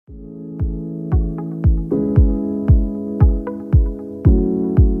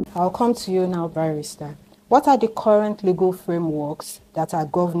I'll come to you now, Barrister. What are the current legal frameworks that are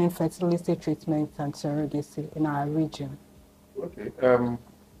governing fertility treatments and surrogacy in our region? Okay.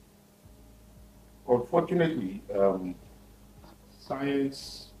 Unfortunately,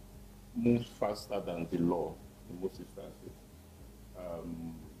 science moves faster than the law in most instances.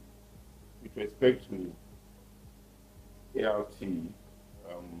 With respect to ART,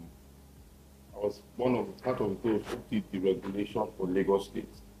 I was part of those who did the regulation for Lagos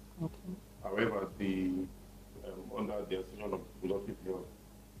State. Okay. However, under the Association of Reproductive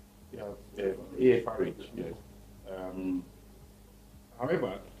Health, AFRH, yes.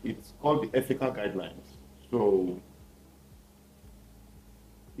 However, it's called the ethical guidelines. So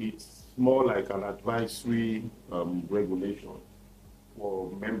it's more like an advisory regulation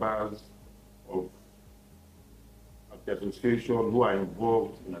for members of the association who are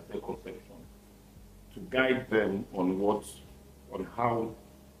involved in a conception to guide them on what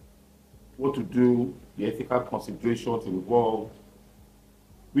to do, the ethical considerations involved,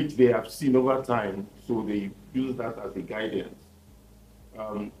 which they have seen over time, so they use that as a guidance.